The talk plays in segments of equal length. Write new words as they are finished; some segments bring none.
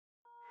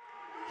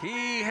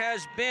He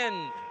has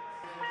been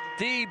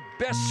the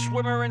best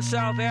swimmer in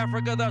South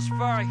Africa thus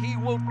far. He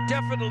will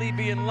definitely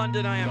be in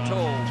London, I am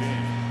told.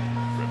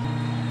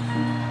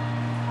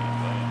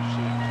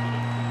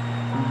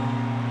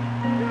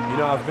 You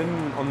know, I've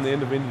been on the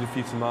end of many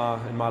defeats in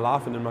my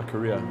life and in my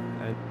career.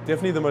 And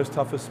definitely the most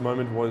toughest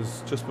moment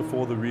was just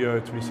before the Rio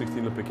 2016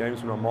 Olympic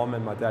Games when my mom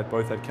and my dad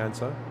both had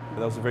cancer.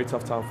 That was a very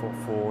tough time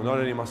for not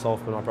only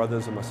myself, but my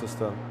brothers and my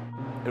sister.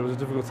 It was a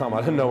difficult time. I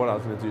didn't know what I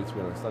was going to do, to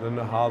be honest. I didn't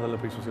know how the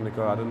Olympics was going to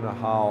go. I didn't know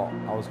how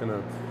I was going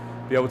to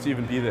be able to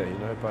even be there, you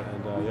know.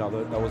 Yeah,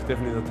 that was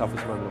definitely the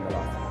toughest moment of my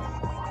life.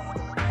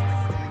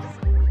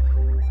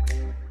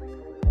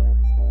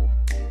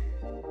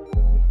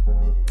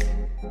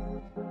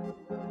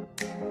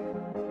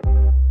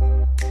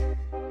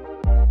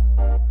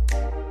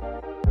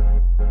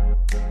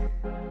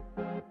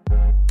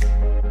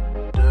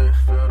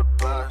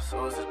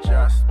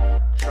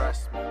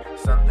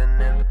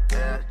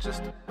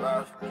 Just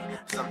above me,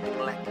 something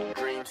like a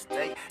dream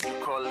state. You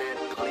call it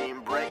a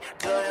clean break.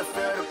 Do you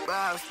feel the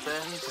vibes,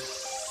 baby?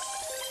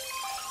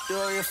 Do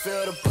you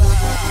feel the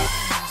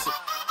vibes?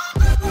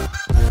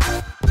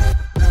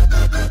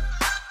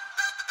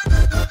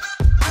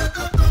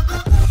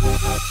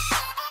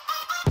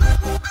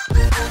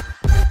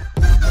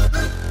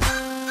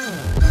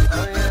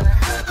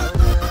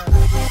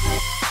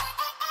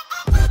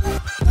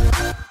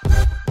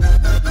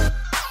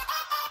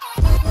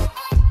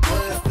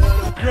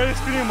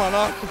 Greatest feeling of my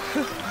life.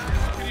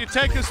 Can you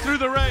take us through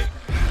the race?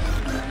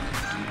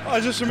 I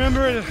just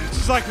remember it, it's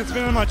just like it's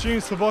been in my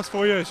dreams for the past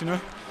 4 years, you know.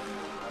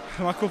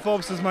 Michael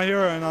Phelps is my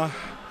hero, and I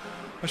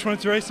just wanted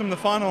to race him in the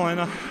final,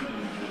 and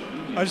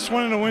I just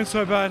wanted to win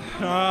so bad.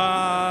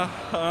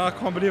 I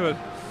can't believe it.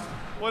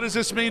 What does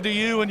this mean to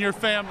you and your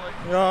family?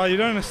 You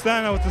don't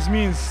understand what this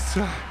means.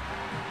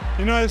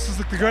 You know, this is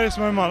like the greatest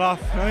moment of my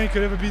life. I don't think I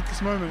could ever beat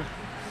this moment.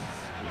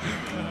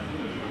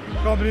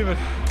 Can't believe it.